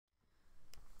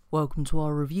Welcome to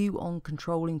our review on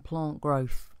controlling plant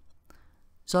growth.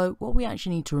 So what we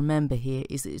actually need to remember here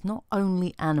is that it's not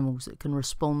only animals that can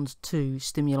respond to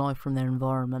stimuli from their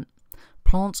environment.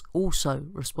 Plants also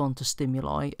respond to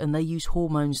stimuli, and they use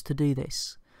hormones to do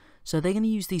this. So they're going to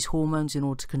use these hormones in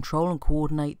order to control and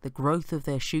coordinate the growth of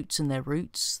their shoots and their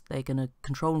roots. They're going to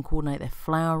control and coordinate their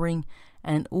flowering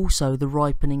and also the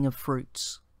ripening of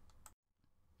fruits.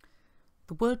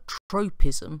 The word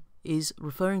tropism is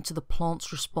referring to the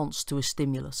plant's response to a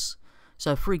stimulus.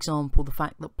 So for example, the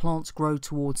fact that plants grow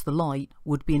towards the light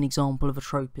would be an example of a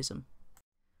tropism.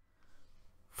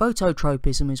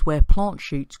 Phototropism is where plant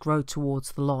shoots grow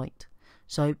towards the light.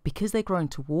 So because they're growing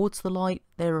towards the light,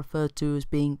 they're referred to as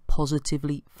being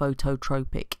positively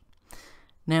phototropic.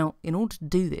 Now, in order to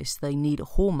do this, they need a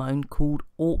hormone called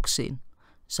auxin.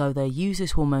 So they use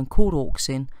this hormone called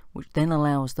auxin, which then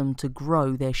allows them to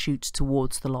grow their shoots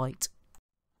towards the light.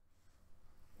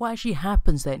 What actually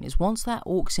happens then is once that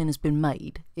auxin has been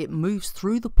made, it moves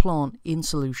through the plant in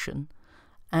solution,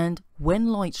 and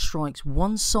when light strikes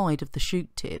one side of the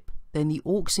shoot tip, then the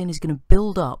auxin is going to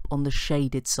build up on the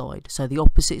shaded side, so the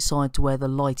opposite side to where the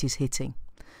light is hitting.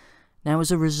 Now, as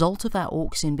a result of that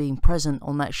auxin being present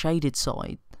on that shaded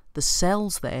side, the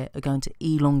cells there are going to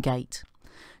elongate.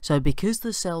 So because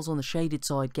the cells on the shaded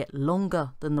side get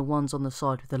longer than the ones on the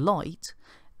side of the light,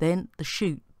 then the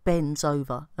shoot bends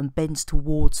over and bends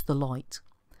towards the light.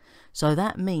 So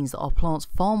that means that our plant's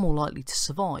far more likely to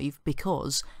survive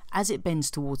because as it bends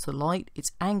towards the light,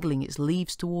 it's angling its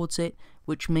leaves towards it,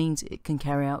 which means it can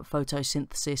carry out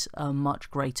photosynthesis at a much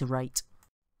greater rate.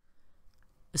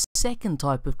 The second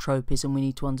type of tropism we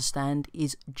need to understand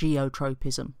is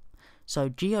geotropism. So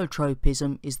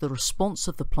geotropism is the response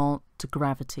of the plant to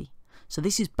gravity. So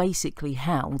this is basically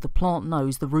how the plant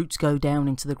knows the roots go down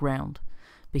into the ground,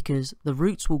 because the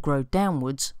roots will grow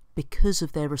downwards because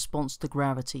of their response to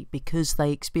gravity, because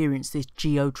they experience this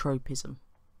geotropism.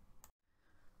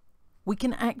 We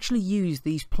can actually use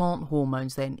these plant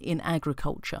hormones then in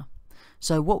agriculture.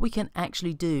 So what we can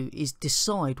actually do is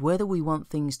decide whether we want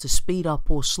things to speed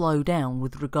up or slow down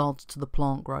with regards to the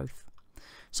plant growth.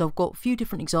 So I've got a few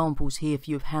different examples here for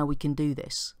you of how we can do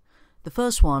this. The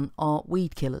first one are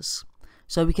weed killers.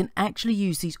 So we can actually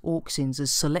use these auxins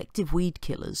as selective weed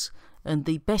killers, and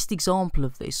the best example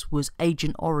of this was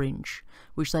Agent Orange,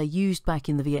 which they used back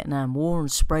in the Vietnam War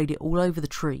and sprayed it all over the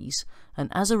trees, and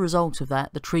as a result of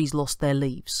that the trees lost their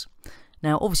leaves.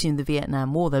 Now obviously in the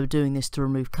Vietnam War they were doing this to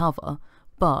remove cover,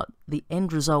 but the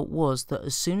end result was that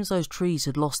as soon as those trees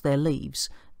had lost their leaves,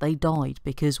 they died,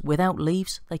 because without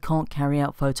leaves they can't carry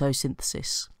out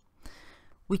photosynthesis.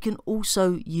 We can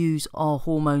also use our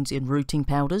hormones in rooting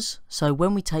powders. So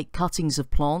when we take cuttings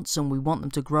of plants and we want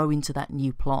them to grow into that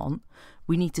new plant,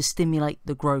 we need to stimulate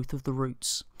the growth of the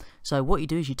roots. So what you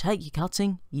do is you take your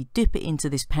cutting, you dip it into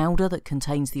this powder that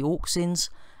contains the auxins,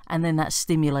 and then that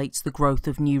stimulates the growth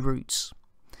of new roots.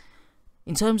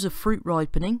 In terms of fruit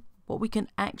ripening, what we can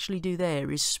actually do there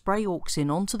is spray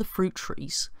auxin onto the fruit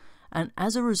trees, and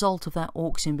as a result of that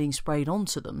auxin being sprayed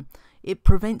onto them, it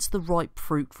prevents the ripe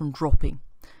fruit from dropping.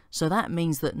 So that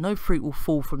means that no fruit will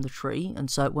fall from the tree, and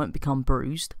so it won't become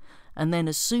bruised. And then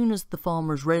as soon as the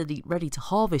farmer is ready to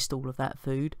harvest all of that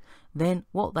food, then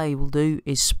what they will do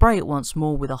is spray it once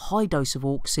more with a high dose of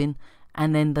auxin,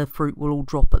 and then the fruit will all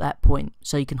drop at that point,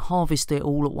 so you can harvest it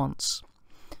all at once.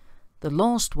 The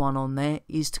last one on there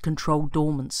is to control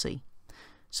dormancy.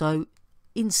 So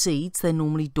in seeds they're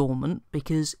normally dormant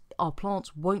because our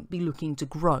plants won't be looking to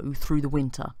grow through the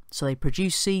winter, so they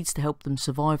produce seeds to help them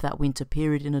survive that winter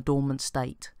period in a dormant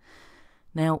state.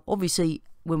 Now obviously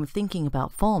when we're thinking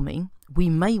about farming, we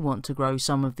may want to grow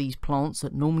some of these plants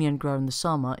that normally only grow in the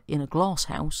summer in a glass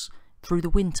house through the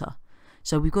winter,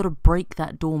 so we've got to break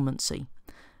that dormancy,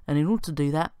 and in order to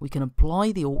do that we can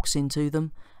apply the auxin to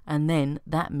them, and then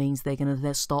that means they're going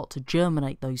to start to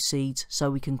germinate those seeds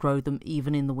so we can grow them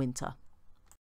even in the winter.